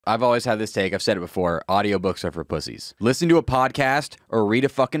I've always had this take. I've said it before. Audiobooks are for pussies. Listen to a podcast or read a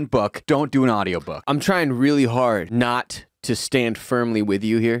fucking book. Don't do an audiobook. I'm trying really hard not to stand firmly with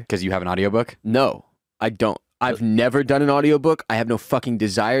you here. Because you have an audiobook? No, I don't. I've never done an audiobook. I have no fucking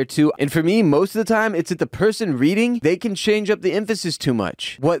desire to. And for me, most of the time, it's that the person reading, they can change up the emphasis too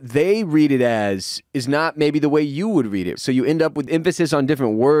much. What they read it as is not maybe the way you would read it. So you end up with emphasis on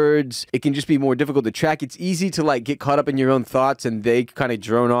different words. It can just be more difficult to track. It's easy to like get caught up in your own thoughts and they kind of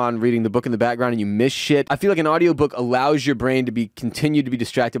drone on reading the book in the background and you miss shit. I feel like an audiobook allows your brain to continue to be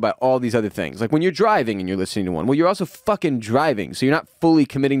distracted by all these other things. Like when you're driving and you're listening to one, well, you're also fucking driving. So you're not fully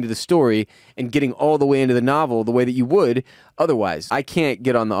committing to the story and getting all the way into the novel the way that you would otherwise. I can't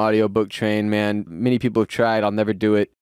get on the audiobook train, man. Many people have tried. I'll never do it.